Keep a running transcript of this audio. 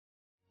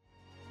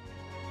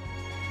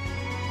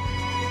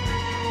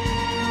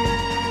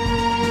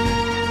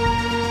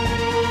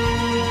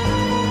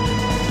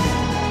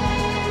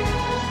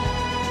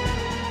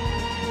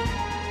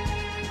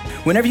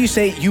whenever you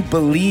say you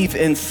believe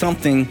in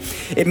something,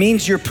 it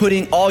means you're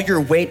putting all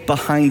your weight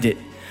behind it.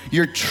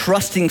 You're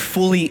trusting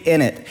fully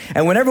in it.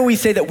 And whenever we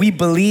say that we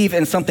believe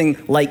in something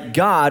like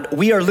God,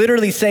 we are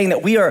literally saying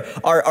that we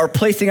are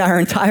placing our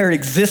entire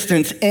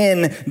existence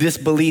in this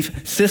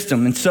belief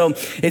system. And so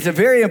it's a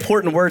very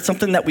important word,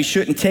 something that we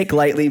shouldn't take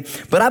lightly.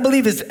 But I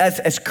believe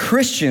as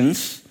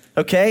Christians,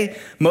 okay,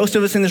 most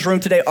of us in this room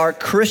today are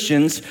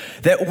Christians,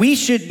 that we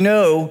should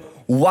know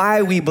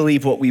why we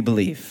believe what we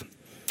believe.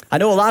 I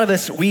know a lot of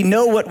us, we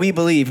know what we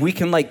believe. We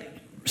can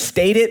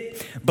state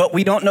it, but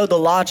we don't know the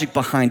logic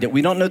behind it.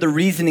 We don't know the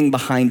reasoning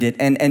behind it.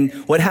 And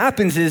what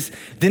happens is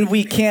then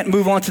we can't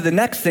move on to the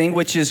next thing,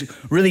 which is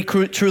really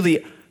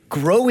truly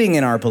growing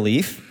in our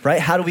belief, right?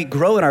 How do we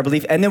grow in our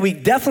belief? And then we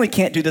definitely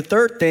can't do the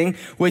third thing,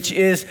 which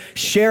is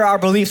share our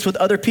beliefs with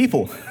other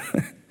people.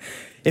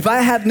 If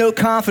I have no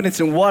confidence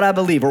in what I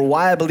believe or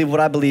why I believe what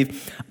I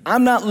believe,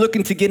 I'm not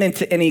looking to get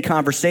into any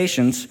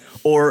conversations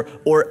or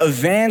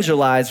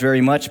evangelize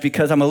very much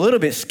because I'm a little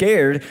bit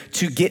scared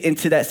to get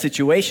into that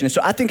situation. And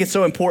so I think it's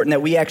so important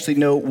that we actually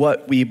know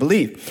what we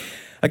believe.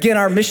 Again,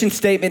 our mission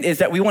statement is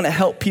that we want to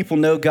help people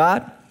know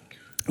God.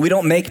 We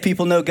don't make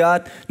people know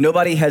God.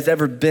 Nobody has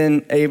ever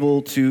been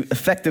able to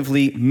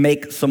effectively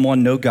make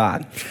someone know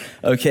God,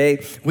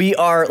 okay? We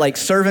are like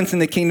servants in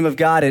the kingdom of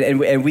God,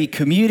 and we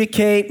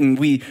communicate and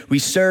we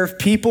serve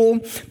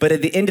people, but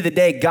at the end of the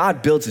day,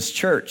 God builds his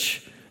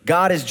church.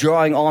 God is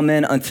drawing all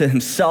men unto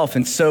himself,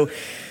 and so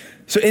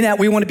in that,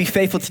 we want to be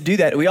faithful to do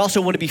that. We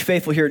also want to be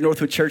faithful here at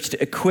Northwood Church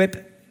to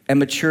equip and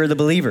mature the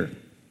believer.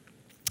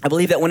 I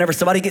believe that whenever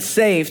somebody gets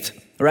saved,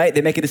 right,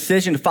 they make a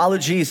decision to follow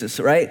Jesus,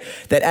 right,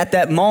 that at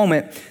that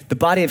moment, the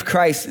body of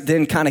Christ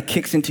then kind of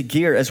kicks into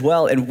gear as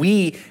well. And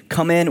we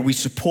come in, we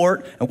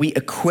support, and we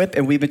equip,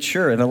 and we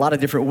mature in a lot of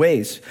different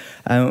ways.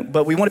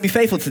 But we want to be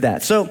faithful to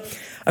that. So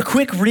a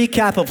quick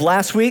recap of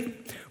last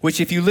week, which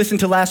if you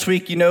listened to last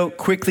week, you know,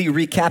 quickly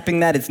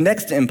recapping that is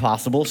next to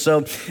impossible.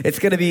 So it's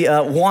going to be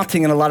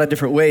wanting in a lot of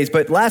different ways.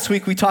 But last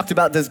week, we talked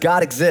about, does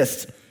God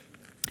exist?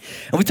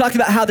 And we talked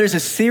about how there's a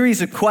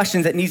series of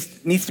questions that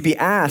needs to be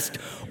asked,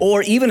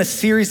 or even a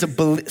series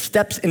of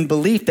steps in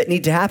belief that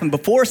need to happen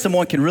before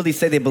someone can really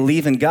say they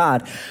believe in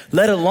God,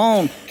 let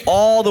alone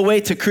all the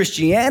way to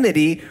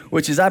Christianity,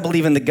 which is I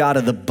believe in the God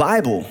of the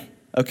Bible.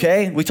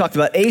 Okay, we talked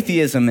about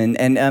atheism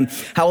and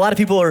how a lot of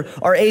people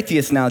are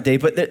atheists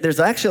nowadays, but there's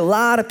actually a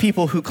lot of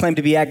people who claim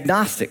to be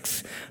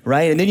agnostics,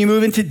 right? And then you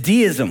move into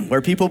deism,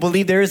 where people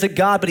believe there is a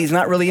God, but he's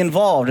not really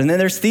involved. And then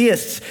there's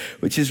theists,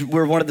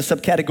 we're one of the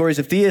subcategories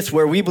of theists,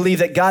 where we believe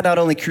that God not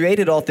only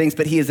created all things,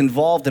 but he is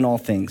involved in all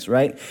things,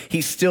 right?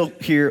 He's still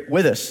here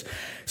with us.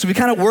 So we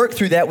kind of worked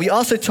through that. We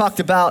also talked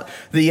about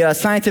the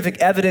scientific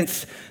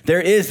evidence there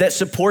is that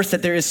supports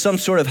that there is some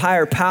sort of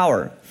higher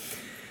power.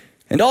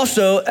 And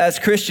also, as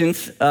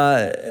Christians,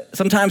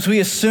 sometimes we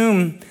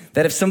assume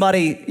that if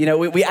somebody,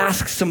 we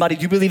ask somebody,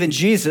 do you believe in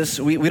Jesus?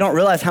 We don't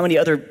realize how many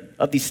other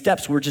of these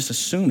steps we're just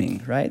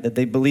assuming, right? That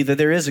they believe that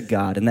there is a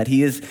God and that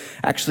he is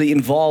actually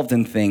involved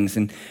in things.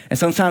 And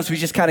sometimes we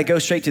just kind of go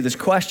straight to this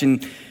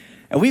question.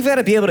 And we've got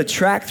to be able to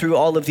track through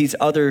all of these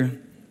other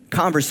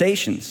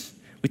conversations.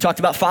 We talked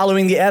about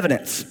following the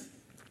evidence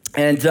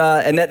and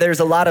that there's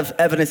a lot of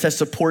evidence that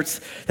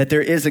supports that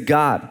there is a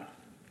God.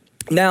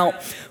 Now,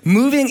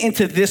 moving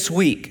into this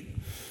week,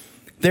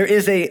 there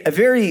is a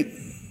very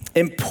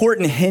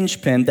important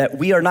hinge pin that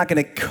we are not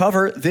going to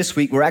cover this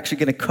week. We're actually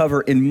going to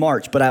cover in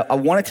March, but I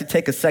wanted to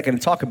take a second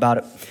and talk about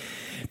it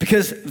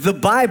because the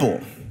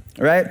Bible,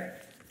 right?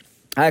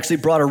 I actually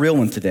brought a real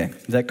one today.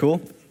 Is that cool?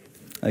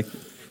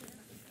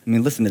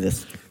 Listen to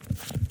this.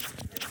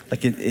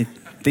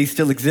 They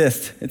still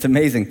exist. It's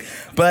amazing.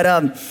 But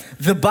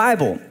the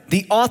Bible,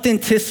 the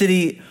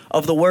authenticity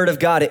of the Word of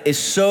God it's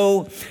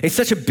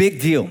such a big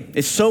deal.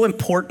 It's so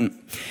important.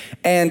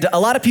 And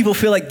a lot of people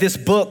feel like this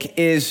book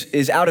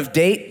is out of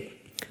date,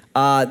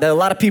 that a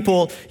lot of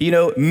people,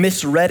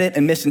 misread it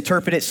and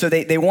misinterpret it. So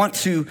they want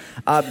to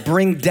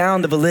bring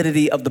down the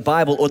validity of the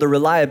Bible or the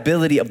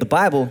reliability of the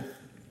Bible.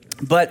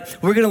 But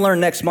we're going to learn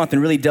next month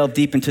and really delve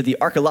deep into the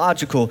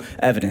archaeological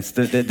evidence,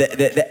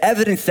 the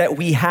evidence that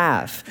we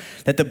have,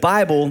 that the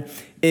Bible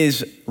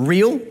is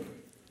real,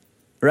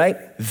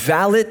 right?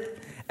 Valid,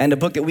 and a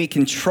book that we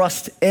can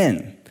trust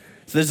in.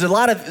 So there's a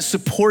lot of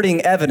supporting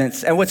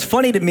evidence. And what's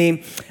funny to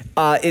me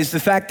is the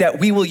fact that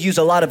we will use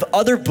a lot of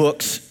other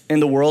books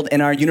in the world,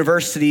 in our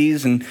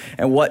universities and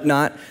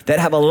whatnot, that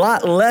have a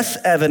lot less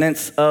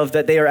evidence of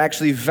that they are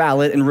actually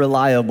valid and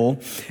reliable.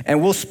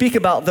 And we'll speak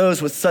about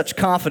those with such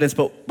confidence,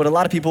 but a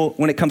lot of people,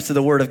 when it comes to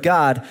the Word of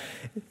God,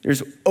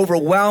 there's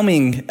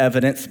overwhelming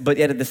evidence, but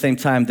yet at the same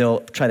time,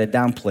 they'll try to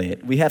downplay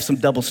it. We have some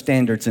double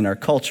standards in our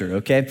culture,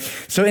 okay?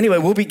 So anyway,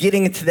 we'll be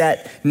getting into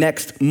that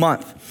next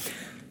month.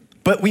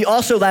 But we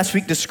also last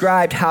week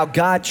described how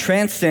God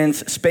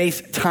transcends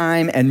space,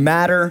 time, and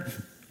matter.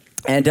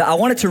 And I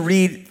wanted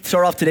to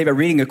start off today by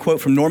reading a quote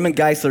from Norman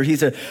Geisler.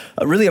 He's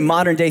really a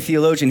modern day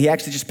theologian. He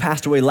actually just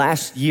passed away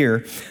last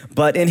year.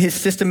 But in his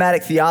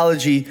systematic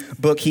theology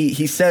book,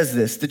 he says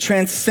this: the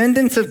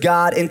transcendence of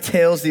God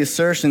entails the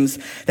assertions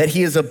that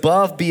he is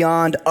above,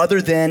 beyond,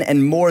 other than,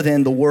 and more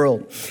than the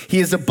world. He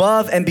is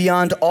above and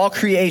beyond all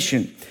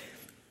creation.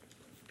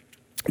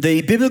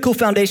 The biblical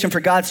foundation for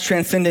God's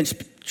transcendence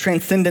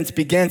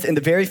begins in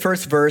the very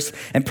first verse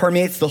and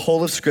permeates the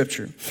whole of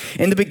Scripture.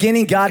 In the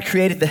beginning, God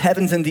created the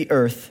heavens and the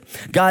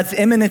earth. God's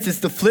immanence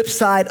is the flip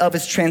side of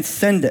his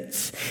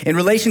transcendence. In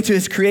relation to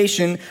his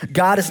creation,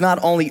 God is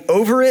not only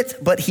over it,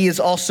 but he is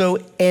also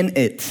in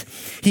it.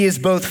 He is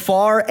both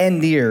far and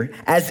near.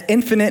 As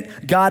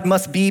infinite, God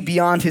must be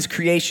beyond his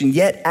creation,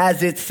 yet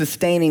as its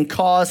sustaining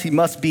cause, he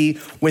must be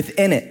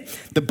within it.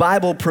 The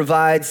Bible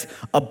provides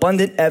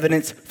abundant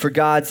evidence for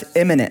God's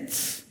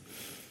immanence.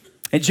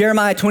 In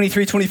Jeremiah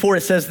 23:24,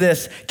 it says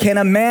this: can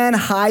a man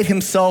hide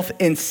himself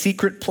in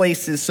secret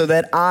places so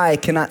that I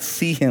cannot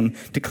see him,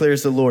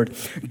 declares the Lord.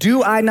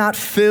 Do I not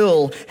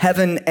fill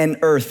heaven and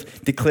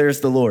earth,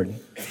 declares the Lord.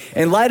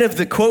 In light of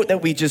the quote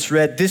that we just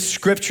read, this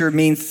scripture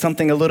means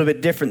something a little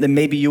bit different than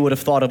maybe you would have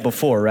thought of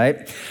before,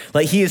 right?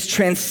 Like, he is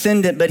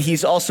transcendent, but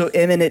he's also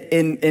immanent,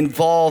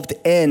 involved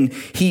in.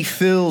 He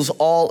fills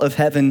all of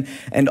heaven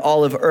and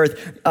all of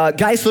earth.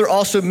 Geisler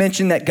also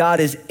mentioned that God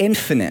is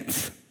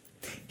infinite.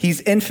 He's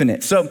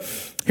infinite. So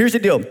here's the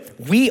deal.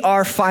 We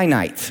are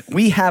finite.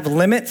 We have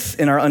limits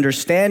in our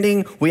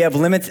understanding. We have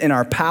limits in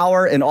our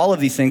power and all of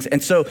these things.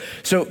 And so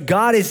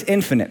God is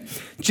infinite.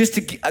 Just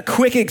a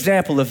quick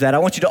example of that. I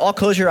want you to all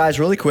close your eyes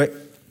really quick.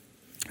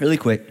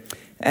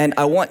 And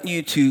I want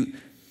you to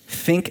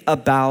think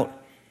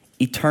about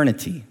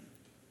eternity.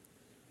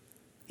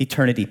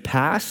 Eternity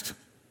past.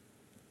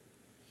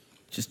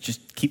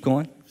 Just keep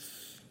going.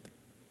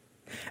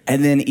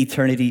 And then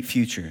eternity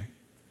future.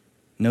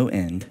 No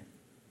end.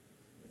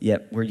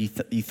 Yep, where you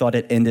thought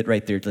it ended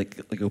right there,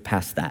 like go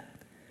past that.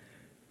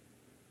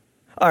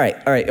 All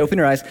right, open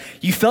your eyes.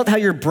 You felt how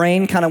your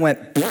brain kind of went,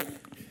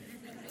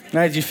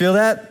 right? Did you feel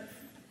that?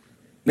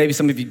 Maybe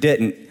some of you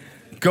didn't.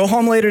 Go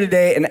home later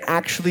today and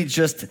actually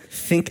just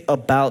think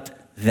about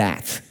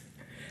that.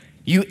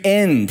 You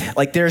end,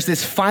 like there's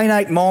this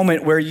finite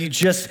moment where you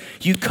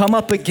come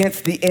up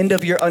against the end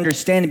of your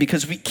understanding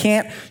because we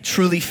can't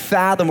truly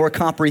fathom or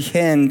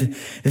comprehend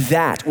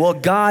that. Well,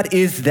 God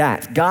is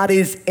that. God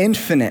is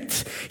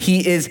infinite.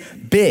 He is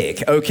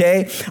big,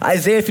 okay?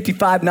 Isaiah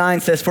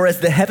 55:9 says, for as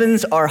the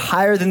heavens are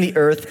higher than the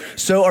earth,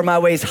 so are my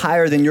ways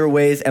higher than your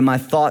ways and my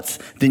thoughts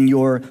than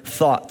your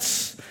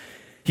thoughts.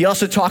 He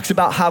also talks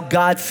about how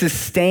God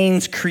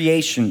sustains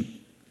creation.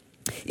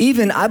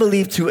 Even, I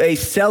believe, to a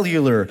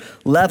cellular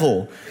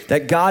level,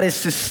 that God is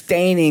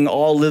sustaining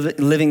all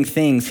living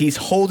things. He's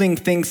holding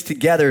things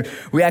together.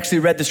 We actually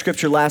read the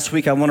scripture last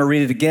week. I want to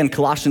read it again.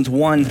 Colossians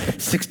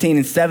 1:16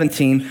 and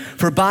 17.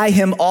 For by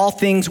him all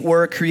things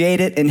were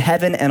created in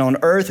heaven and on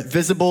earth,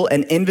 visible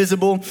and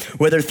invisible,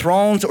 whether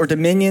thrones or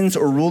dominions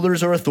or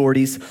rulers or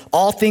authorities.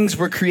 All things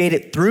were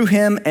created through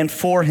him and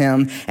for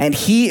him, and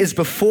he is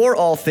before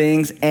all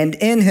things, and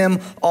in him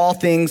all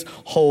things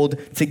hold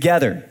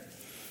together.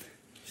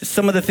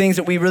 Some of the things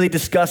that we really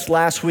discussed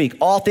last week.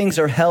 All things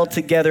are held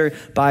together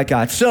by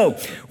God. So,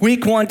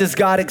 week one, does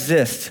God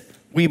exist?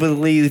 We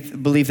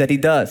believe that he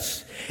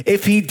does.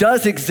 If he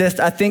does exist,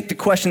 I think the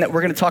question that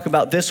we're going to talk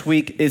about this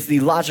week is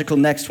the logical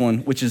next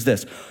one, which is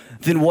this.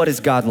 Then what is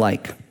God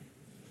like?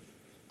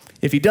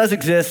 If he does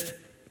exist,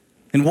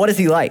 then what is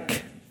he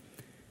like?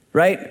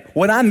 Right?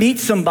 When I meet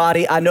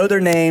somebody, I know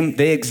their name,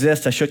 they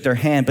exist, I shook their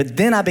hand, but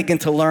then I begin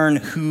to learn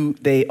who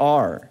they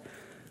are.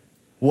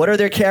 What are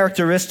their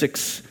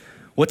characteristics?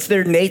 What's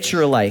their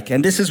nature like?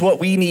 And this is what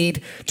we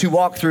need to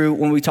walk through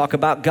when we talk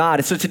about God.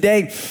 And so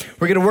today,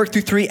 we're going to work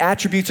through three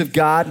attributes of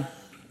God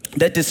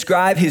that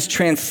describe his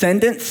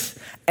transcendence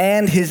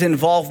and his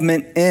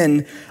involvement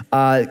in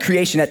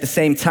creation at the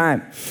same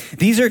time.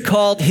 These are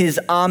called his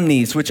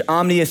omnis, which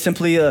omni is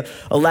simply a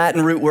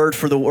Latin root word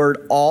for the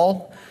word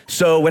all.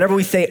 So whenever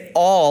we say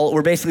all,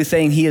 we're basically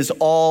saying he is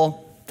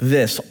all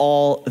this,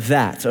 all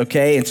that,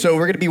 okay? And so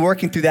we're going to be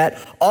working through that.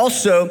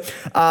 Also,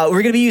 we're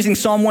going to be using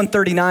Psalm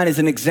 139 as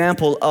an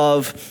example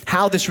of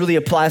how this really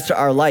applies to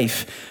our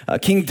life.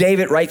 King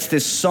David writes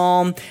this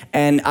psalm,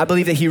 and I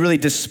believe that he really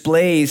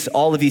displays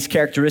all of these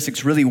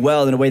characteristics really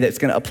well in a way that's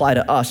going to apply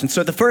to us. And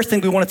so the first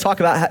thing we want to talk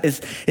about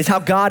is how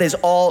God is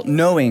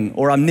all-knowing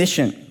or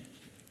omniscient.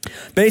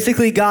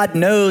 Basically, God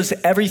knows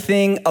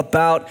everything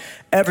about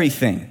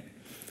everything.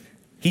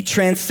 He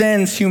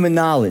transcends human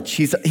knowledge.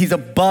 He's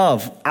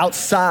above,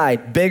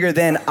 outside, bigger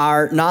than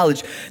our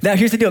knowledge. Now,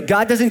 here's the deal.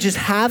 God doesn't just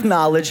have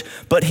knowledge,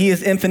 but he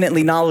is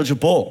infinitely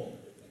knowledgeable.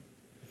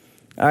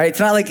 All right? It's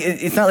not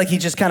like he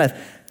just kind of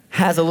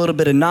has a little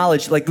bit of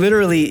knowledge. Like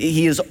literally,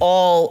 he is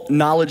all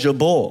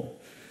knowledgeable.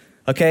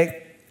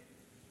 Okay?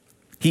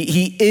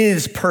 He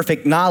is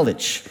perfect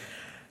knowledge.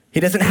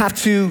 He doesn't have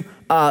to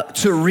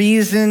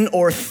reason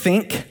or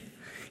think.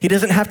 He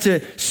doesn't have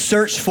to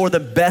search for the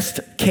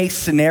best case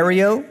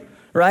scenario.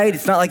 Right?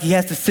 It's not like he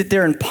has to sit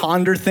there and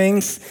ponder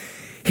things.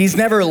 He's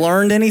never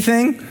learned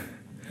anything,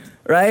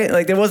 right?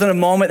 Like there wasn't a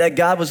moment that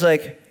God was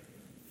like,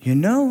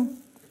 I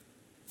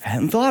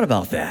hadn't thought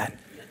about that.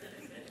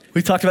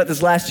 We talked about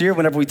this last year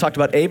whenever we talked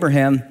about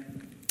Abraham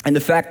and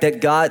the fact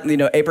that God,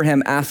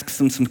 Abraham asks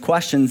him some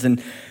questions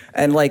and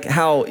like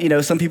how,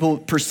 some people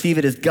perceive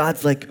it as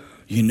God's like,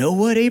 you know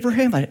what,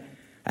 Abraham? I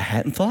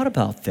hadn't thought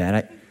about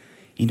that.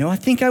 I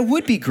think I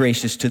would be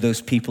gracious to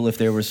those people if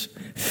there was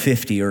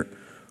 50 or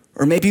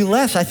maybe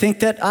less. I think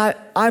that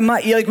I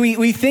might,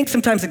 we think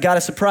sometimes that God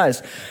is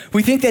surprised.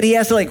 We think that he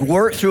has to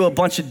work through a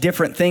bunch of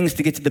different things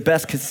to get to the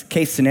best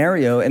case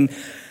scenario. And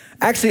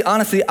actually,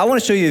 honestly, I want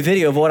to show you a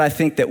video of what I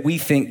think that we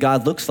think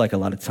God looks like a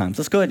lot of times.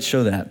 Let's go ahead and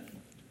show that.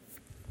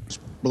 It's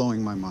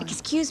blowing my mind.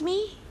 Excuse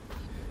me?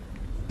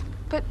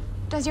 But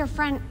does your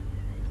friend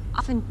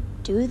often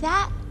do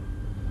that?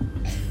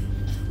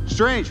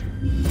 Strange.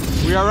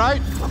 We all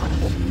right?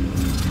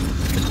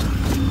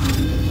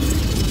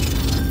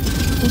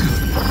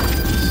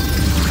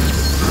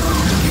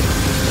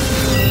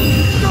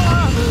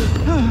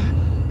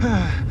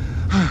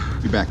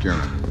 Be back,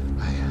 Jeremy.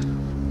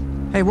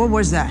 Hey, what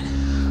was that?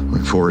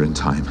 Went forward in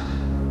time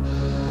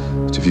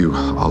to view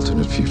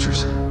alternate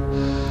futures,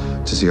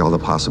 to see all the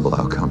possible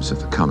outcomes of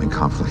the coming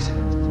conflict.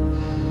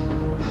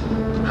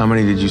 How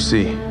many did you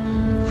see?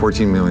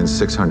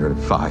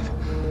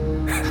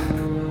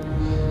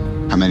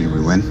 14,605,000. How many did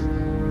we win?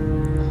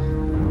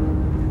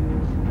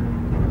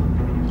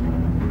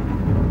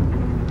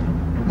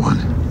 One.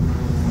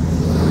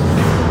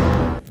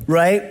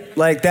 Right?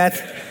 Like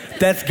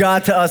that's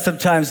God to us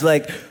sometimes,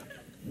 like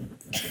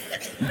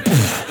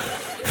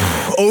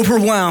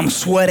overwhelmed,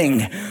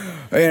 sweating,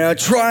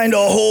 trying to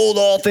hold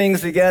all things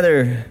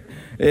together,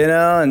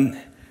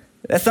 and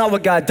that's not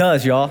what God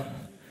does, y'all.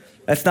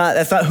 That's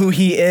not who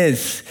he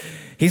is.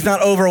 He's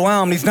not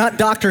overwhelmed. He's not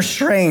Doctor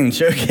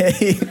Strange,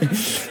 okay?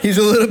 He's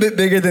a little bit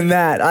bigger than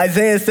that.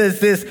 Isaiah says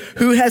this,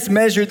 who has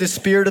measured the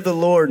Spirit of the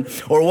Lord,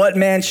 or what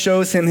man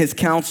shows him his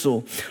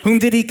counsel? Whom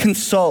did he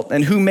consult,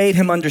 and who made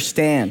him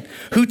understand?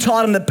 Who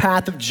taught him the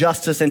path of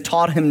justice, and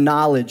taught him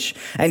knowledge,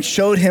 and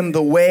showed him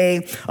the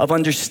way of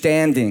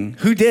understanding?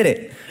 Who did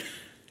it?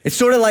 It's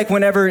sort of like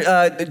whenever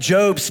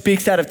Job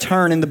speaks out of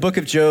turn in the book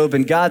of Job,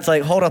 and God's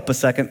like, hold up a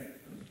second.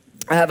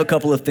 I have a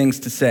couple of things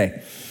to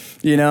say,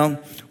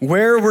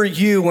 Where were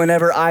you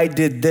whenever I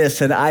did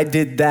this and I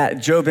did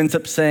that? Job ends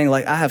up saying,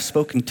 I have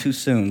spoken too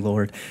soon,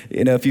 Lord.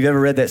 If you've ever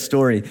read that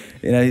story,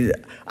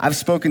 I've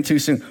spoken too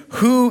soon.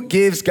 Who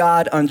gives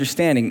God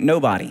understanding?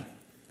 Nobody.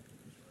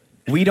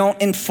 We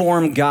don't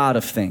inform God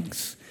of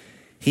things.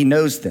 He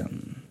knows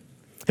them.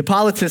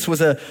 Hippolytus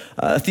was a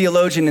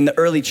theologian in the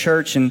early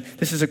church, and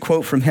this is a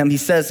quote from him. He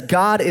says,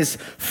 God is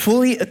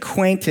fully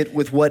acquainted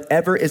with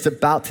whatever is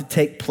about to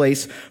take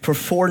place, for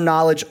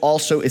foreknowledge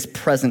also is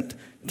present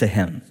to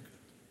him.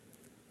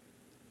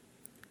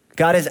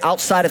 God is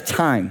outside of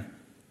time.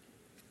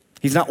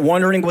 He's not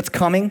wondering what's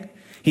coming.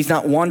 He's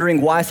not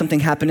wondering why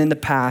something happened in the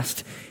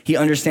past. He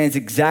understands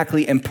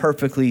exactly and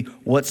perfectly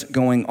what's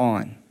going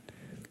on.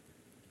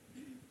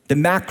 The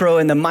macro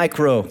and the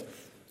micro,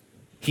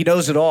 he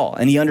knows it all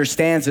and he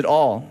understands it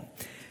all.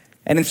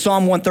 And in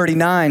Psalm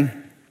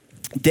 139,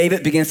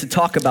 David begins to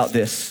talk about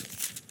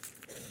this.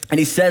 And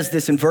he says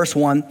this in verse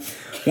 1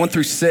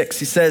 through 6.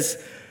 He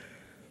says,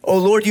 "O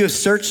Lord, you've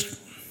searched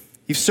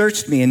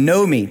me and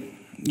know me.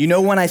 You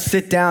know when I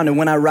sit down and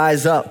when I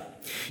rise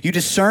up. You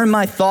discern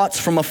my thoughts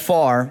from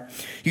afar.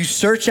 You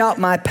search out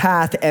my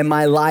path and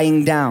my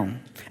lying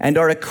down, and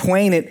are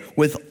acquainted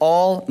with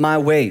all my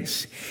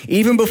ways.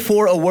 Even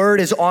before a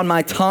word is on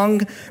my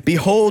tongue,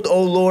 behold,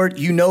 O Lord,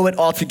 you know it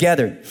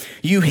altogether.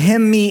 You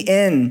hem me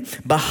in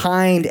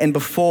behind and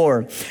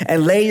before,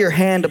 and lay your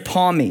hand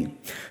upon me.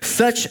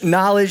 Such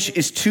knowledge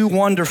is too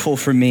wonderful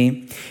for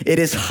me. It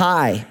is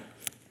high.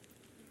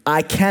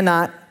 I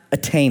cannot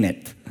attain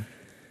it."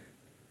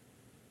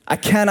 I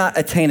cannot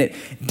attain it.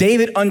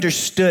 David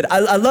understood.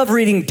 I love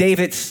reading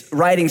David's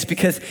writings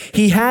because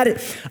he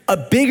had a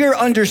bigger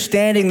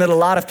understanding than a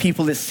lot of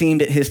people, it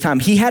seemed, at his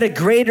time. He had a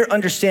greater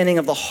understanding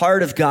of the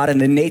heart of God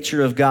and the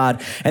nature of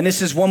God. And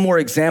this is one more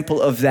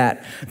example of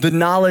that, the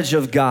knowledge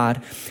of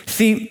God.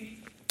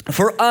 See,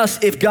 for us,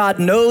 if God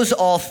knows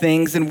all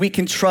things, then we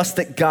can trust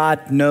that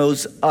God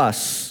knows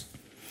us.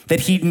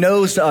 That he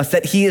knows us,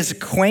 that he is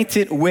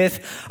acquainted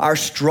with our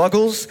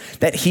struggles,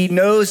 that he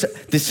knows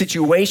the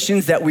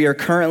situations that we are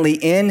currently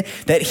in,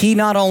 that he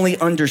not only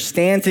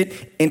understands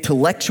it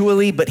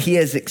intellectually, but he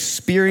has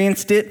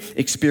experienced it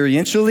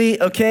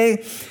experientially,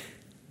 okay?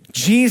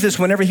 Jesus,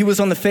 whenever he was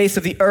on the face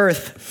of the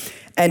earth,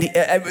 and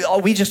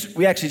we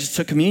actually just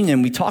took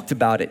communion, we talked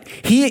about it.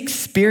 He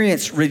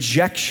experienced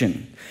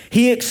rejection.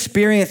 He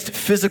experienced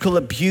physical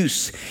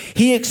abuse.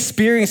 He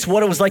experienced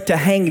what it was like to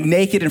hang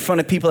naked in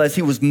front of people as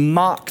he was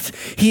mocked.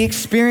 He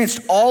experienced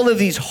all of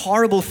these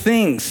horrible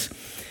things.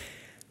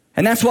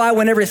 And that's why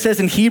whenever it says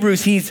in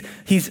Hebrews, he's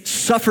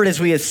suffered as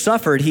we have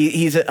suffered.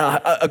 He's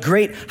a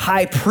great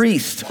high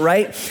priest,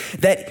 right?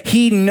 That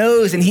he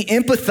knows and he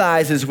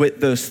empathizes with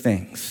those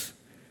things.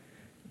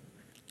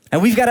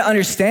 And we've got to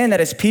understand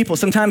that as people,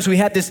 sometimes we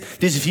have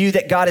this view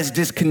that God is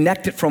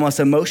disconnected from us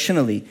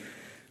emotionally.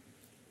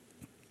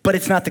 But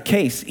it's not the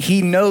case.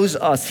 He knows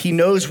us. He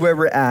knows where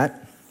we're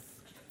at,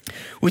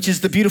 which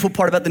is the beautiful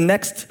part about the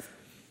next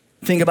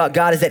thing about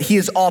God is that he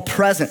is all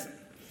present.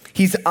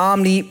 He's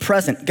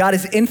omnipresent. God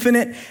is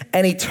infinite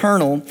and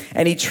eternal,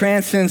 and he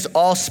transcends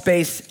all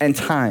space and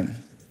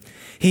time.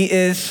 He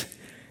is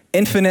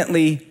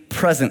infinitely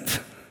present.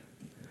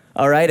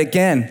 All right,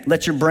 again,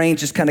 let your brain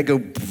just kind of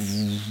go.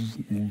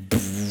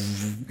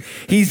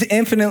 He's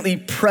infinitely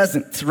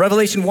present.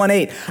 Revelation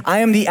 1:8, I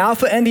am the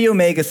Alpha and the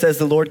Omega, says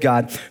the Lord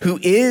God, who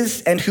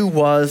is and who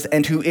was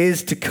and who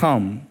is to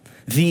come,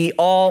 the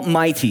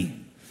Almighty.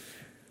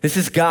 This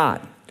is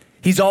God.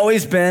 He's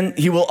always been,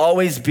 he will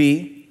always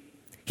be.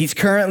 He's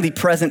currently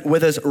present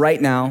with us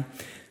right now.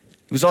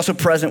 He was also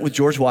present with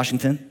George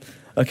Washington,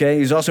 okay?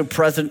 He's also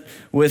present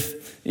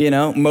with,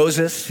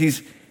 Moses.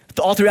 He's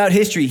all throughout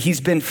history,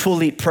 he's been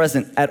fully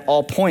present at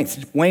all points.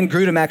 Wayne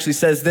Grudem actually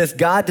says this,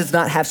 God does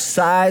not have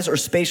size or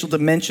spatial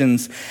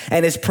dimensions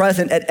and is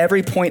present at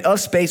every point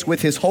of space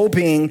with his whole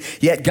being,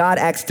 yet God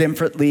acts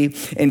differently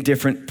in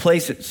different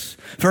places.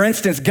 For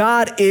instance,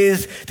 God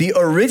is the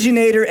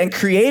originator and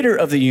creator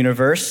of the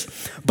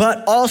universe,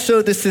 but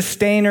also the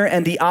sustainer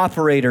and the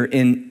operator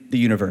in the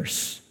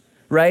universe,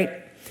 right?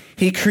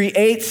 He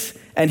creates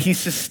and he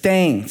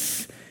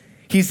sustains.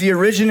 He's the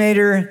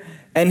originator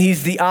and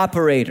he's the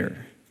operator.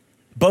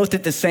 Both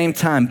at the same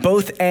time,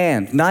 both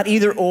and, not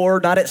either or,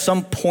 not at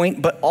some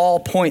point, but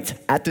all points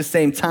at the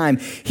same time.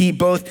 He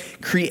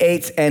both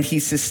creates and he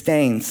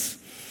sustains.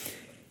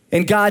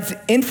 In God's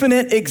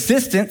infinite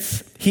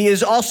existence, he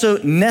is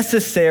also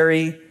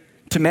necessary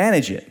to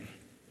manage it.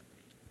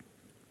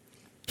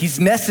 He's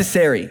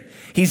necessary.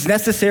 He's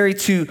necessary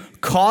to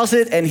cause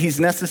it and he's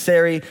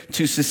necessary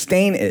to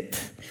sustain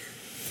it.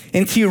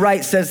 N.T.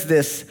 Wright says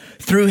this,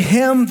 through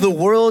him the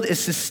world is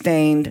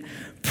sustained,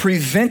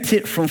 prevent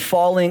it from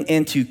falling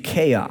into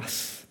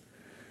chaos.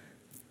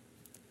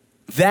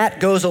 That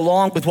goes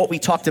along with what we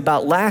talked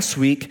about last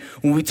week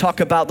when we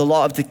talk about the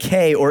law of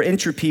decay or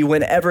entropy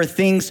whenever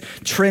things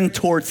trend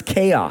towards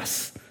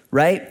chaos,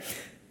 right?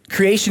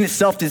 Creation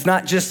itself is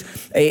not just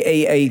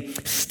a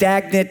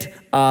stagnant,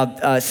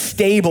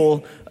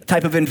 stable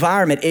type of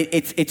environment.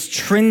 It's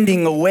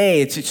trending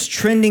away. It's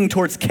trending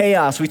towards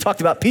chaos. We talked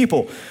about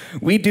people.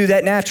 We do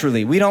that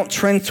naturally. We don't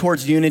trend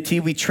towards unity.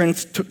 We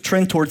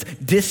trend towards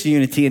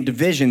disunity and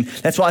division.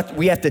 That's why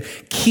we have to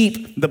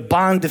keep the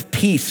bond of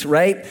peace,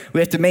 right?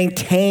 We have to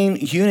maintain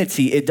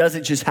unity. It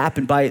doesn't just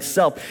happen by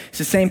itself. It's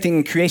the same thing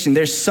in creation.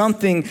 There's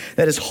something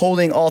that is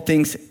holding all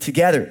things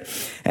together.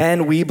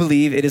 And we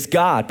believe it is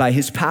God by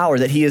his power,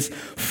 that he is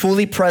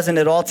fully present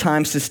at all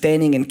times,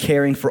 sustaining and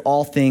caring for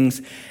all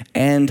things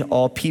and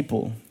all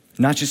people,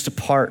 not just a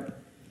part.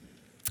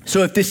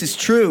 So if this is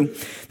true,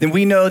 then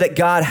we know that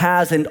God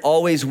has and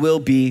always will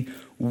be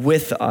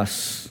with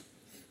us.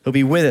 He'll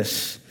be with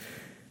us.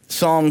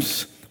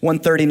 Psalms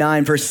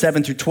 139, verse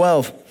 7 through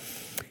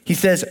 12. He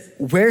says,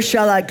 where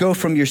shall I go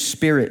from your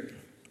spirit?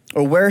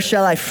 Or where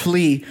shall I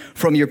flee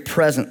from your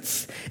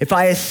presence? If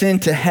I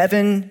ascend to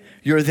heaven,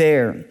 you're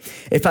there.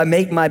 If I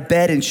make my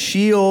bed in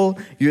Sheol,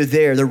 you're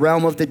there. The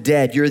realm of the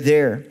dead, you're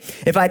there.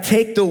 If I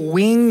take the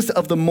wings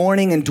of the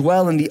morning and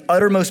dwell in the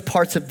uttermost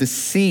parts of the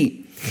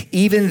sea,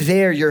 even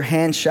there your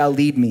hand shall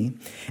lead me,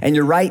 and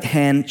your right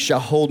hand shall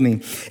hold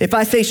me. If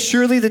I say,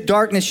 surely the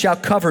darkness shall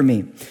cover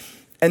me,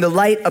 and the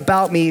light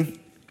about me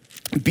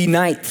be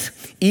night,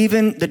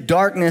 even the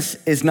darkness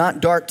is not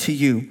dark to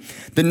you.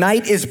 The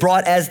night is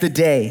bright as the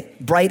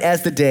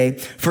day,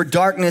 for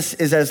darkness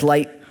is as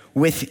light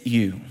with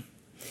you.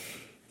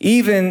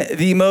 Even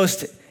the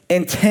most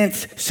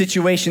intense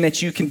situation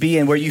that you can be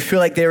in, where you feel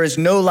like there is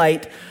no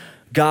light,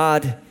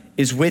 God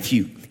is with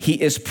you.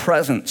 He is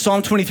present.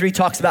 Psalm 23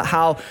 talks about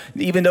how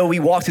even though we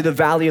walk through the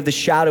valley of the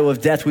shadow of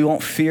death, we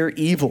won't fear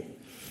evil.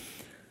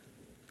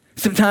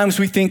 Sometimes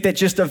we think that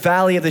just a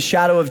valley of the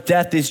shadow of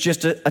death is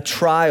just a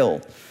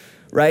trial,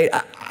 right?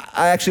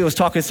 I actually was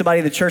talking to somebody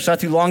in the church not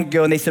too long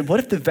ago, and they said, what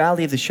if the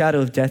valley of the shadow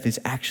of death is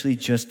actually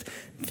just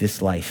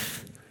this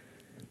life?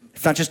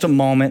 It's not just a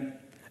moment.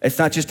 It's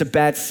not just a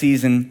bad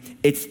season.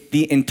 It's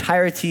the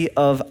entirety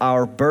of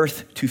our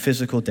birth to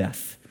physical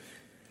death,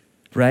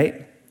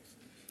 right?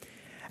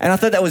 And I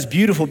thought that was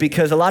beautiful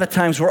because a lot of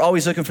times we're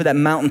always looking for that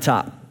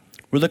mountaintop.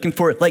 We're looking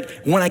for, like,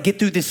 when I get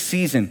through this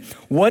season,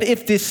 what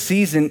if this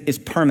season is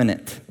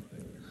permanent,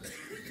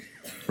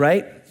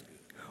 right?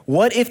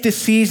 What if the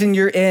season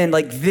you're in,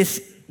 like this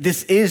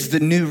is the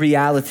new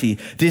reality?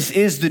 This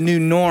is the new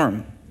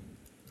norm.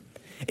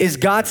 Is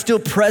God still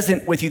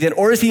present with you then?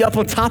 Or is he up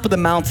on top of the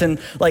mountain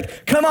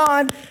like, come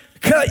on,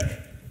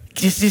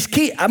 just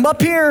keep, I'm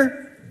up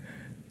here.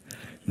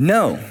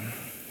 No,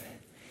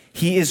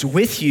 he is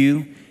with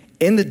you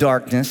in the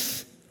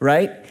darkness,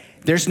 right?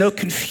 There's no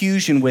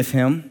confusion with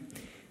him.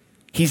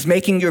 He's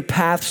making your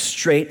path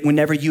straight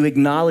whenever you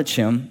acknowledge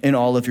him in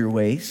all of your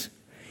ways.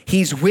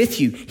 He's with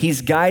you.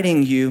 He's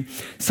guiding you.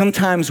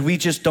 Sometimes we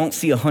just don't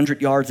see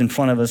 100 yards in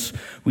front of us.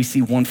 We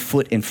see 1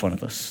 foot in front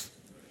of us.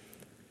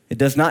 It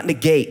does not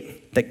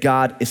negate that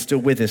God is still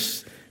with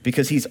us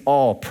because he's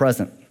all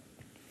present.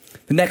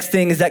 The next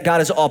thing is that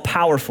God is all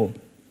powerful.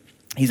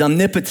 He's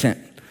omnipotent.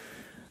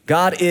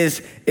 God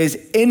is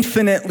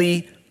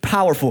infinitely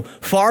powerful,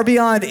 far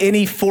beyond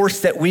any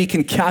force that we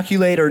can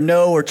calculate or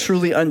know or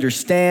truly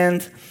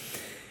understand.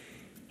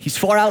 He's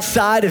far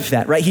outside of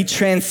that, right? He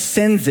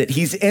transcends it.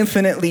 He's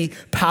infinitely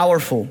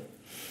powerful.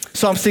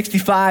 Psalm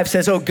 65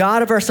 says, "O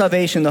God of our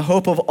salvation, the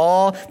hope of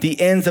all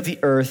the ends of the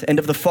earth and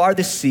of the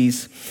farthest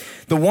seas,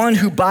 the one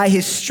who by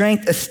his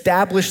strength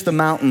established the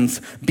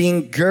mountains,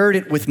 being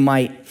girded with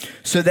might,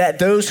 so that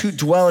those who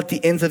dwell at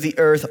the ends of the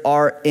earth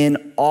are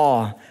in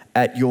awe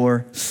at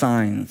your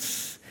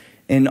signs."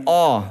 In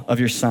awe of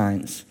your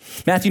signs.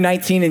 Matthew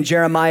 19 and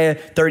Jeremiah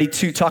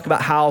 32 talk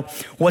about how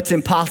what's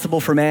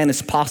impossible for man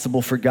is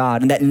possible for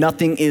God, and that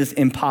nothing is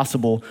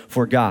impossible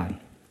for God,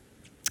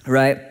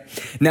 right?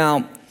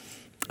 Now,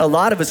 a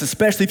lot of us,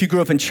 especially if you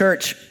grew up in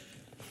church,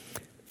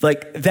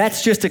 like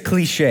that's just a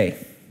cliche.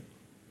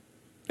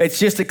 It's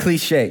just a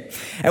cliche.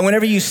 And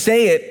whenever you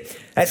say it,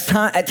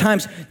 at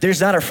times there's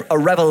not a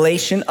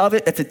revelation of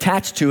it that's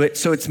attached to it.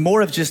 So it's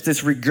more of just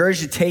this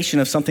regurgitation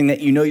of something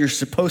that you know you're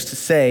supposed to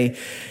say.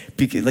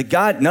 Because, like,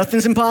 God,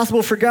 nothing's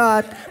impossible for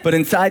God. But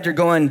inside you're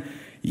going,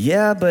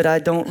 yeah, but I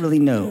don't really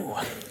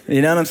know.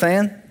 You know what I'm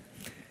saying?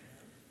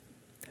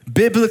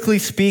 Biblically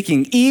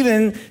speaking,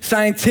 even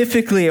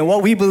scientifically and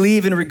what we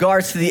believe in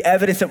regards to the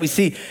evidence that we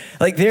see,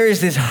 like there is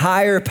this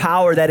higher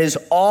power that is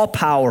all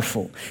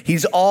powerful.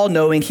 He's all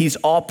knowing, he's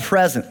all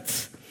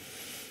present.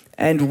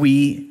 And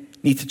we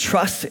need to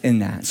trust in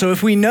that. So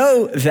if we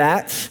know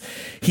that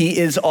he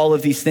is all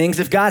of these things,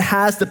 if God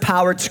has the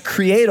power to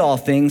create all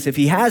things, if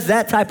he has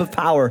that type of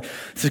power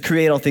to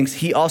create all things,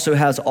 he also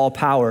has all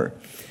power,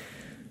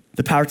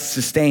 the power to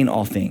sustain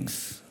all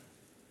things.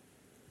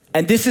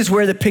 And this is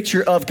where the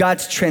picture of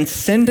God's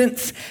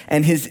transcendence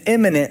and his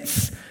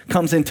immanence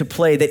comes into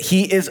play, that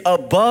he is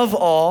above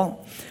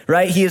all,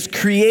 right? He has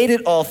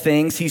created all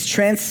things, he's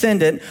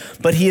transcendent,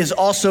 but he is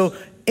also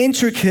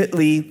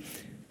intricately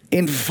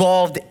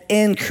involved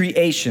in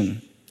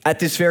creation at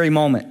this very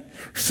moment,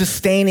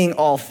 sustaining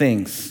all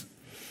things.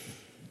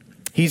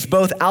 He's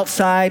both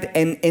outside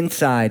and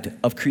inside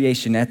of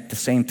creation at the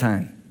same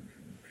time.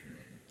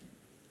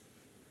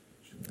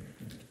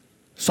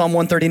 Psalm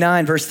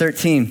 139, verse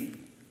 13.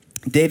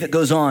 David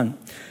goes on,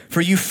 "For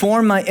you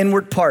formed my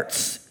inward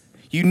parts.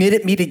 You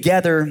knitted me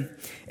together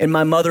in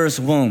my mother's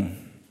womb.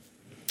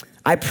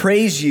 I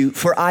praise you,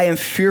 for I am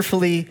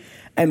fearfully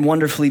and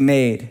wonderfully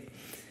made."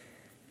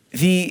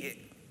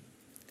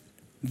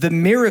 The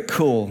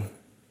miracle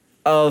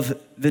of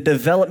the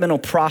developmental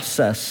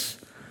process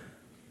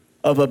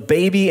of a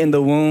baby in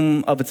the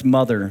womb of its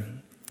mother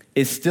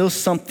is still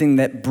something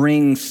that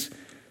brings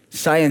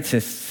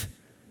scientists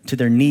to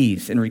their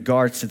knees in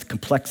regards to the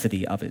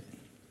complexity of it.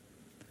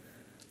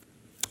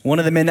 One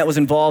of the men that was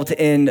involved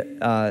in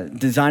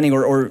designing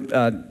or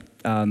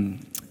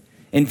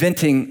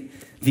inventing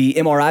the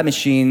MRI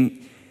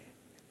machine,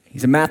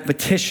 he's a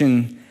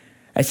mathematician.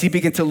 As he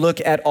began to look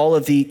at all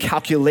of the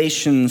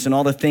calculations and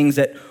all the things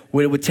that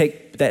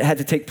had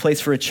to take place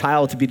for a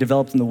child to be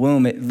developed in the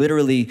womb, it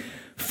literally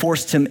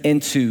forced him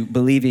into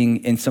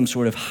believing in some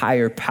sort of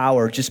higher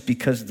power just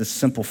because of the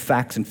simple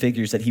facts and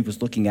figures that he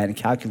was looking at and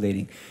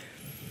calculating.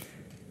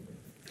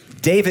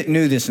 David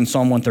knew this in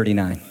Psalm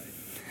 139.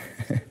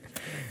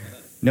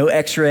 No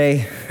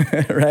x-ray,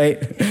 right?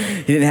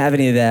 He didn't have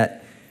any of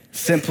that.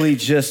 Simply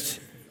just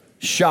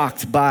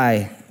shocked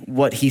by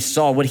what he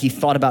saw, what he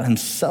thought about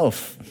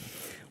himself.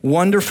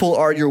 "Wonderful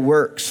are your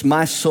works.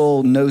 My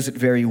soul knows it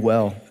very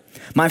well.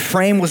 My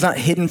frame was not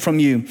hidden from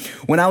you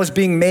when I was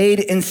being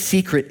made in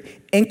secret,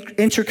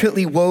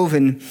 intricately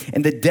woven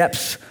in the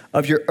depths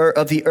of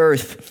the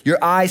earth. Your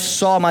eyes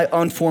saw my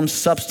unformed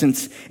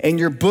substance. In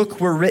your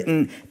book were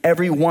written,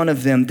 every one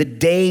of them, the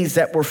days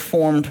that were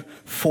formed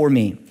for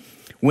me,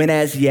 when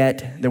as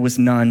yet there was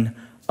none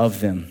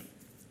of them."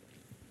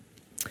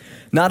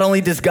 Not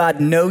only does God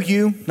know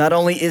you, not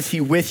only is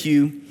he with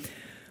you,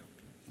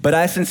 but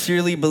I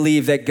sincerely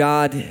believe that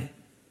God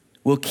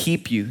will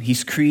keep you.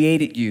 He's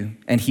created you,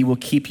 and he will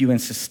keep you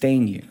and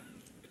sustain you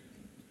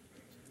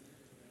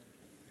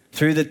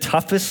through the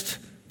toughest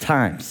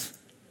times.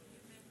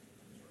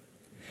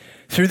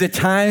 Through the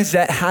times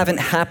that haven't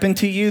happened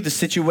to you, the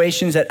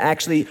situations that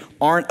actually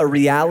aren't a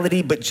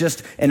reality, but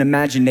just an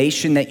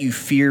imagination that you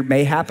fear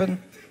may happen,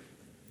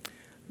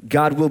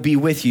 God will be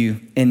with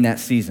you in that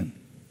season,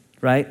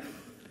 right?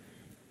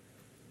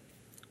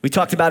 We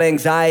talked about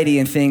anxiety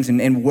and things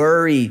and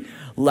worry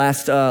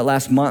last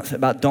month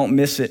about don't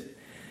miss it.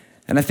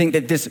 And I think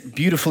that this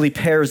beautifully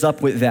pairs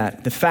up with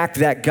that. The fact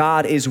that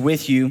God is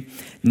with you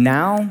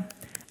now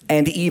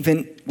and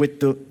even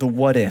with the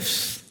what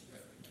ifs.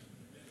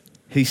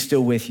 He's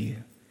still with you.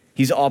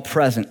 He's all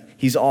present.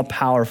 He's all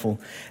powerful,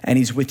 and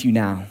he's with you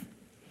now.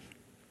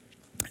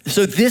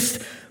 So this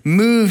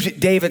moved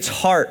David's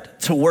heart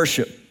to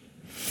worship.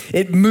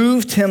 It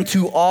moved him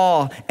to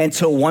awe and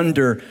to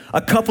wonder.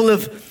 A couple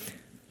of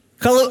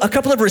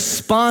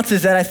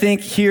responses that I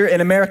think here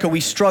in America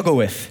we struggle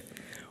with.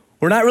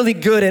 We're not really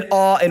good at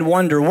awe and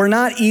wonder. We're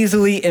not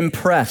easily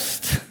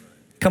impressed.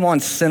 Come on,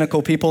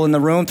 cynical people in the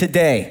room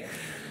today,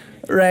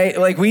 right?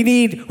 Like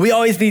we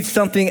always need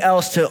something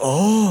else to,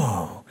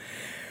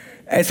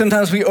 And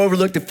sometimes we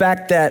overlook the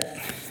fact that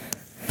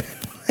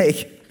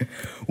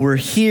we're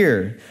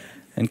here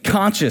and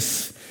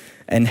conscious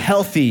and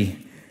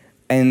healthy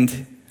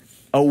and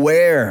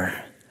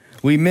aware.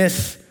 We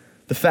miss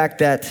the fact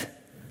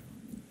that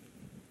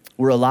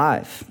we're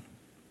alive.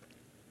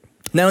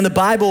 Now in the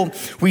Bible,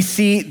 we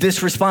see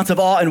this response of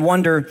awe and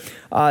wonder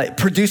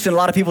produced in a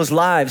lot of people's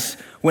lives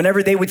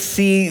whenever they would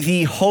see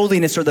the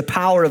holiness or the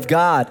power of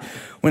God.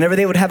 Whenever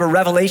they would have a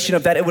revelation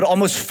of that, it would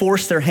almost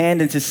force their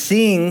hand into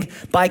seeing,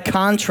 by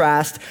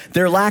contrast,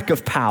 their lack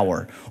of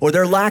power or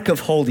their lack of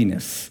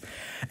holiness.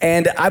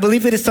 And I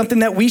believe that it's something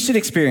that we should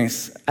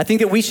experience. I think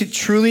that we should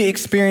truly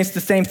experience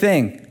the same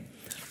thing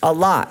a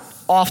lot,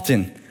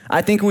 often.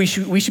 I think we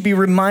should be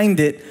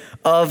reminded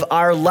of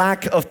our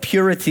lack of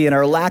purity and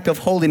our lack of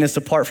holiness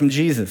apart from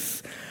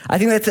Jesus. I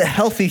think that's a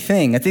healthy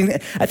thing. I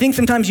think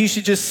sometimes you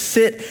should just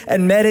sit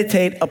and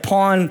meditate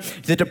upon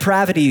the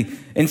depravity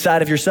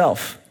inside of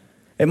yourself.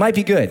 It might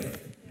be good,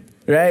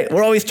 right?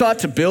 We're always taught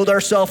to build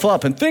ourselves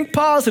up and think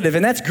positive,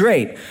 and that's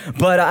great.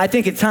 But I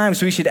think at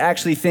times we should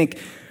actually think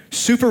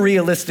super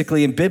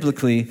realistically and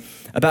biblically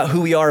about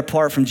who we are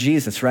apart from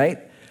Jesus, right?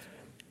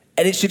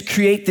 And it should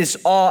create this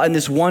awe and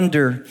this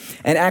wonder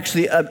and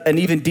actually an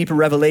even deeper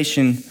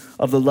revelation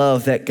of the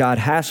love that God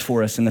has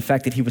for us and the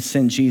fact that he would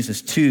send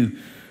Jesus to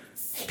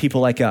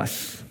people like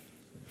us.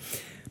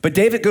 But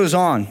David goes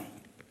on,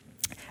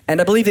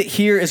 and I believe that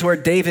here is where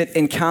David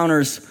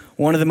encounters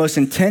one of the most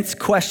intense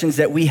questions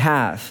that we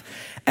have.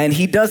 And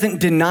he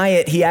doesn't deny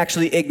it, he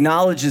actually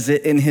acknowledges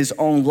it in his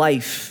own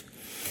life.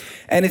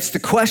 And it's the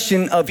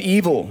question of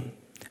evil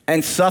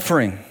and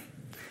suffering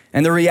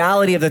and the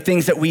reality of the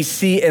things that we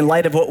see in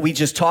light of what we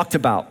just talked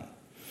about.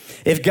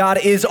 If God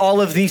is all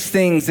of these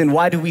things, then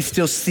why do we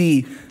still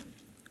see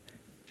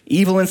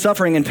evil and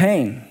suffering and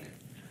pain?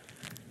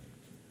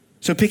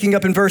 So picking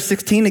up in verse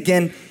 16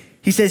 again,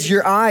 he says,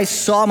 your eyes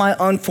saw my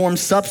unformed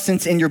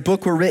substance, in your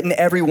book were written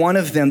every one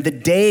of them, the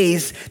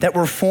days that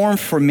were formed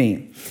for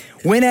me,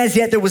 when as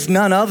yet there was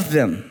none of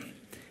them.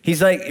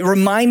 He's like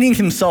reminding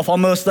himself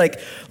almost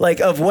like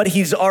of what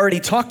he's already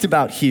talked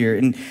about here.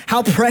 And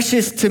how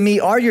precious to me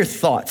are your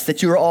thoughts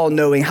that you are all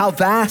knowing. How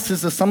vast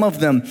is the sum of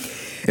them.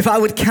 If I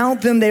would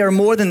count them, they are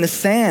more than the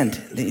sand.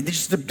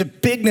 Just the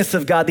bigness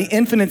of God, the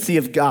infinity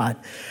of God.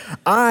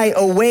 I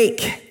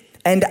awake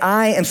and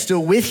I am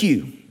still with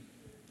you.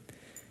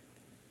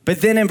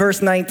 But then in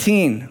verse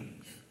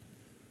 19,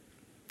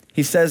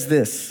 he says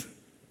this,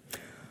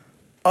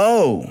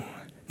 oh,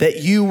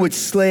 that you would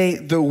slay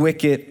the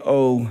wicked,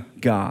 O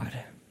God.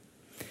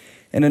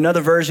 In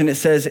another version, it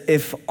says,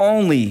 if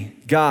only,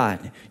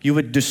 God, you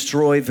would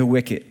destroy the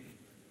wicked.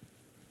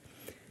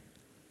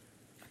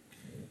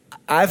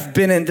 I've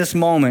been in this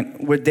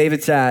moment where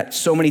David's at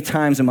so many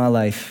times in my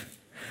life.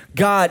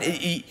 God,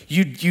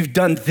 you've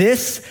done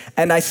this,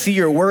 and I see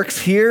your works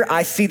here.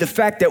 I see the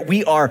fact that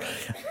we are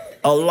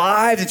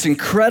alive. It's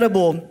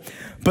incredible.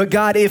 But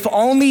God, if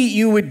only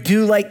you would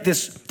do like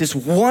just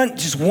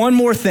one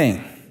more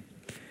thing.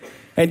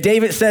 And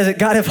David says that,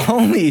 God, if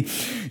only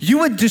you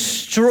would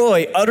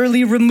destroy,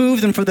 utterly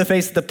remove them from the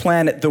face of the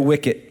planet, the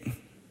wicked,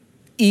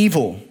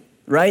 evil,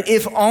 right?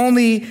 If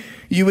only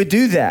you would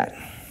do that.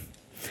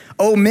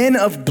 O men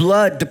of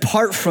blood,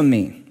 depart from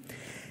me.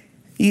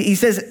 He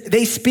says,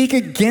 they speak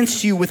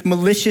against you with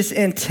malicious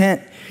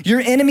intent.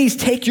 Your enemies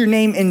take your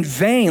name in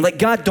vain. Like,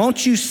 God,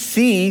 don't you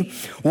see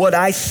what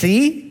I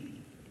see?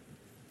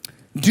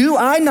 Do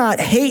I not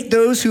hate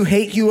those who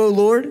hate you, O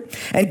Lord?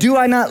 And do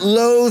I not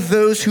loathe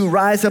those who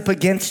rise up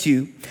against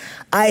you?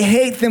 I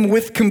hate them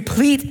with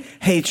complete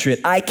hatred.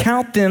 I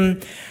count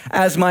them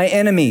as my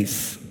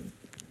enemies.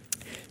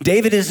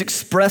 David is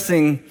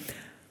expressing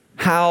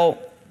how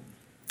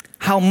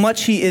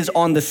much he is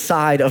on the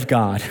side of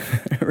God,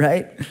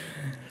 right?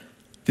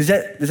 Does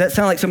that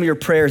sound like some of your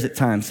prayers at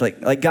times?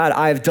 Like God,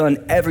 I've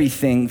done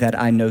everything that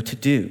I know to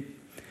do.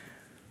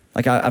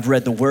 Like I've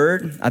read the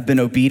word, I've been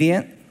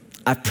obedient,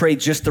 I've prayed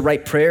just the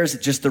right prayers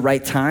at just the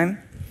right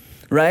time,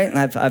 right? And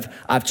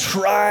I've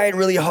tried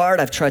really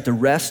hard. I've tried to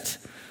rest,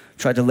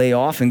 tried to lay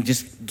off and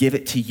just give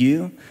it to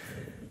you.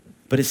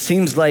 But it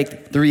seems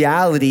like the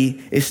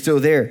reality is still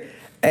there.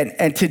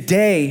 And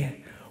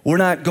today, we're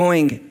not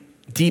going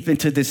deep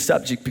into this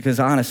subject because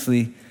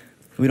honestly,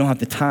 we don't have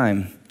the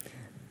time.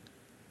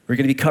 We're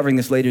going to be covering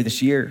this later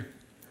this year.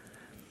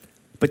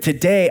 But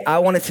today, I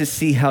wanted to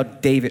see how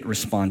David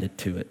responded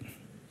to it.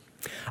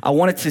 I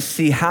wanted to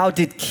see how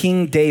did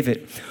King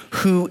David,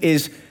 who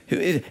is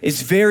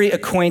very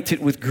acquainted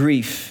with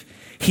grief,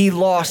 he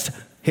lost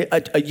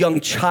a young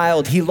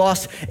child. He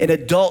lost an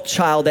adult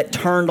child that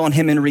turned on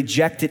him and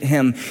rejected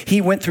him. He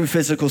went through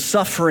physical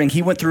suffering.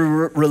 He went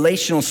through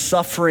relational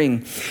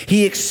suffering.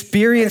 He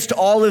experienced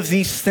all of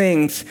these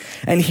things.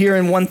 And here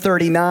in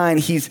 139,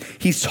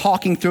 he's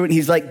talking through it and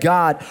he's like,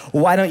 God,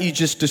 why don't you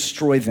just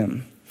destroy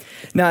them?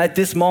 Now, at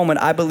this moment,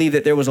 I believe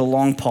that there was a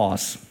long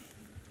pause.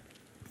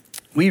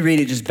 We read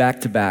it just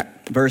back to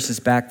back, verses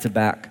back to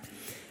back.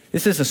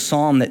 This is a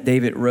psalm that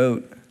David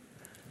wrote.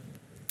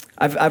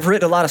 I've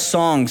written a lot of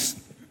songs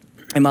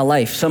in my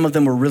life. Some of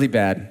them were really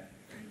bad.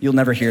 You'll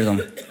never hear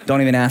them.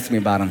 Don't even ask me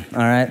about them, all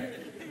right?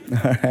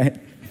 All right?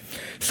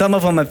 Some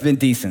of them have been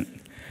decent.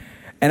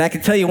 And I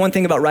can tell you one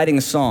thing about writing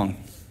a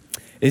song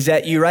is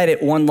that you write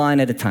it one line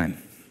at a time.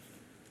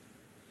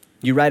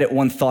 You write it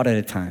one thought at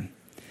a time.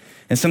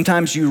 And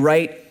sometimes you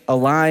write a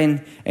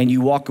line and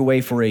you walk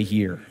away for a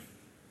year.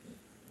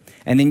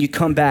 And then you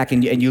come back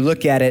and you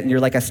look at it and you're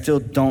like, I still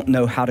don't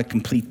know how to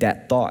complete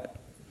that thought.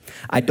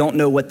 I don't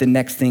know what the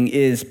next thing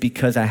is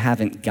because I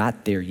haven't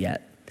got there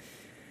yet.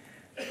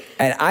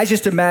 And I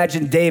just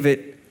imagine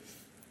David,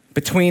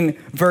 between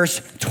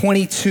verse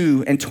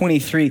 22 and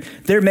 23,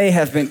 there may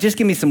have been, just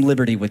give me some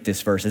liberty with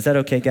this verse. Is that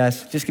okay,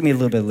 guys? Just give me a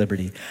little bit of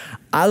liberty.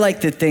 I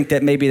like to think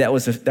that maybe that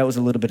was a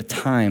little bit of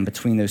time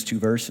between those two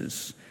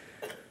verses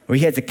where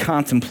he had to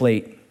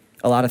contemplate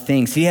a lot of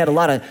things. He had a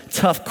lot of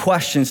tough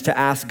questions to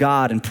ask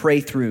God and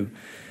pray through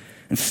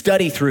and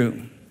study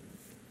through.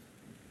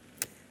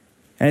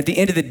 And at the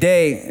end of the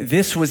day,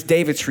 this was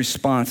David's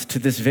response to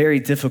this very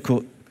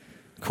difficult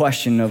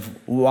question of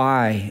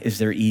why is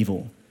there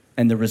evil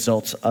and the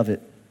results of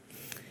it.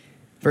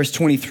 Verse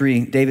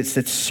 23, David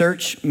said,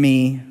 search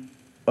me,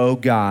 O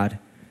God,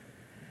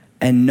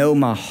 and know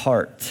my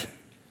heart.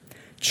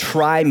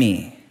 Try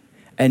me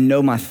and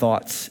know my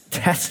thoughts.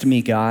 Test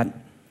me, God,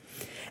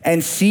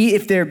 and see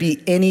if there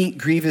be any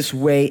grievous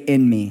way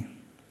in me,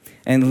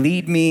 and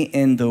lead me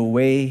in the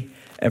way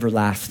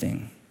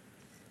everlasting.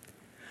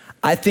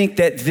 I think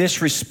that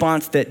this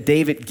response that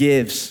David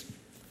gives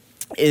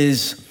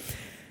it's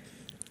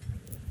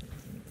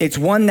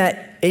one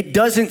that it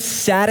doesn't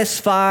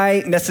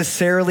satisfy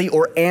necessarily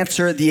or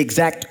answer the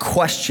exact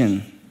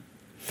question,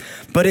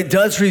 but it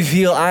does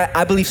reveal,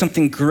 I believe,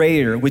 something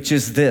greater, which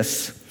is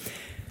this.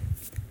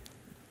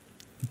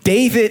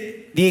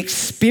 David, the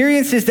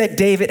experiences that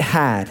David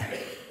had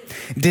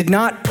did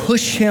not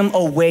push him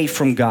away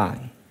from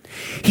God.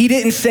 He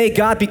didn't say,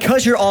 God,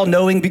 because you're all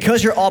knowing,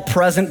 because you're all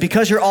present,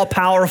 because you're all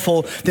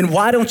powerful, then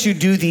why don't you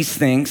do these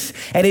things?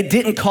 And it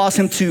didn't cause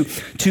him to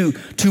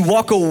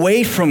walk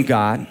away from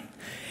God.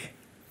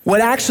 What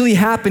actually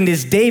happened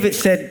is David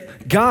said,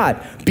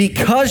 God,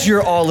 because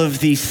you're all of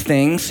these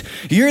things,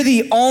 you're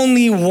the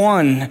only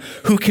one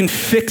who can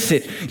fix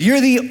it.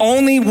 You're the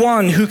only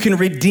one who can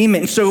redeem it.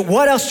 And so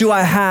what else do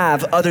I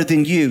have other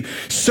than you?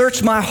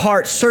 Search my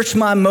heart, search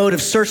my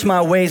motives, search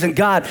my ways. And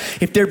God,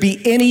 if there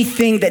be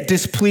anything that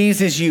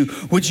displeases you,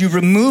 would you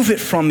remove it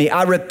from me?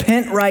 I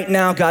repent right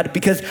now, God,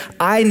 because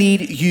I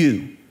need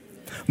you.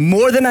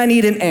 More than I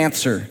need an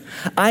answer.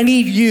 I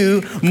need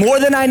you more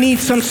than I need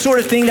some sort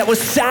of thing that will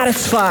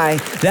satisfy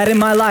that in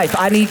my life.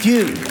 I need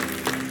you.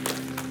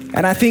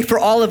 And I think for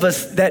all of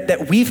us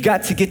that we've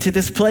got to get to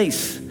this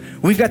place.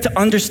 We've got to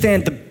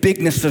understand the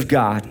bigness of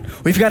God.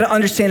 We've got to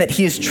understand that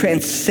he is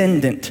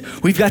transcendent.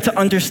 We've got to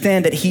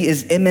understand that he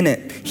is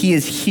immanent. He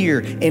is here,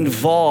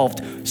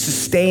 involved,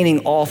 sustaining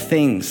all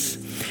things.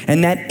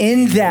 And that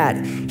in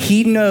that,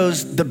 he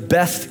knows the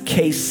best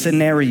case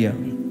scenario.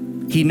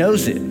 He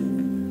knows it.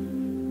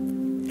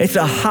 It's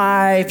a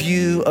high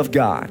view of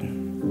God.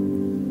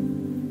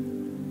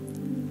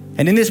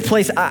 And in this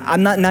place,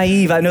 I'm not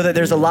naive. I know that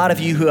there's a lot of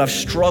you who have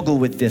struggled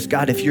with this.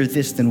 God, if you're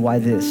this, then why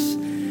this?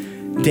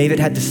 David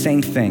had the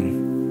same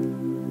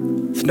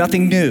thing. It's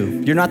nothing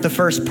new. You're not the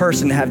first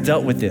person to have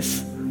dealt with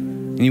this,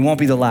 and you won't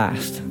be the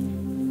last.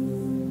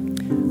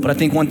 But I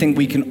think one thing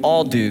we can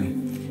all do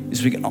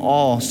is we can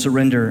all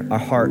surrender our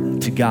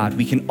heart to God.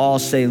 We can all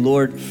say,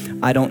 Lord,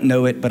 I don't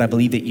know it, but I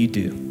believe that you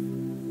do.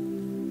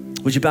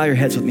 Would you bow your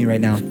heads with me right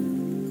now?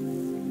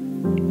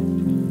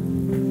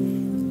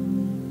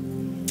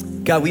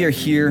 God, we are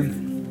here.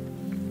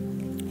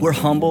 We're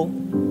humble.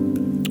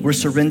 We're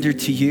surrendered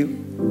to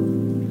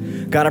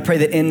you. God, I pray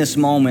that in this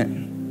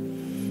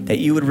moment, that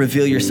you would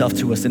reveal yourself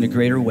to us in a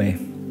greater way.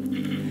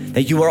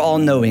 That you are all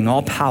knowing,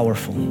 all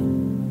powerful.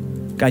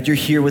 God, you're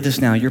here with us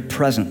now. You're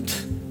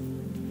present.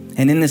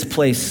 And in this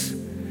place,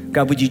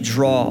 God, would you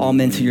draw all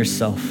men to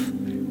yourself?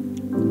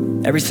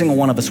 Every single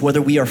one of us,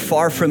 whether we are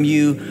far from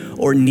you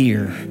or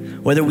near,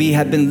 whether we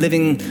have been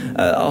living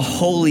a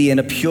holy and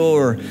a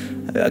pure,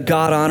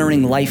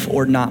 God-honoring life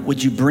or not,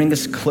 would you bring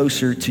us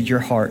closer to your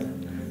heart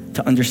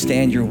to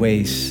understand your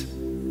ways?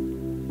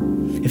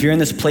 If you're in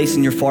this place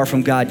and you're far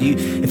from God,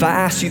 if I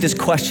ask you this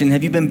question,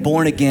 have you been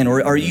born again,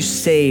 or are you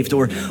saved,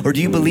 or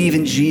do you believe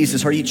in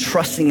Jesus? Are you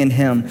trusting in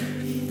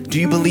him? Do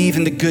you believe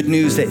in the good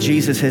news that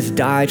Jesus has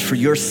died for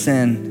your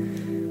sin?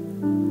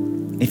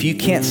 If you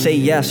can't say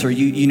yes, or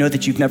you know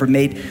that you've never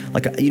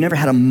you never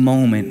had a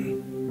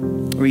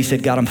moment where you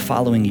said, God, I'm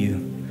following you,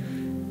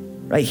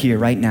 right here,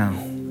 right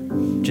now.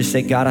 Just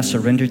say, God, I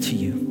surrender to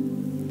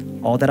you.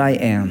 All that I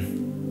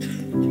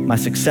am, my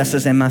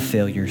successes and my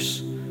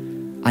failures,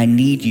 I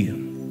need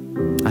you.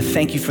 I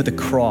thank you for the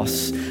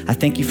cross. I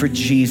thank you for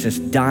Jesus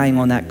dying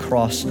on that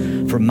cross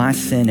for my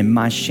sin and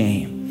my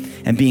shame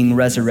and being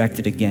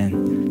resurrected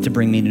again to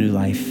bring me new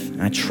life.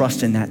 And I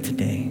trust in that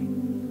today.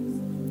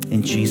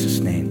 In Jesus'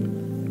 name,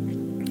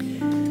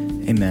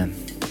 Amen.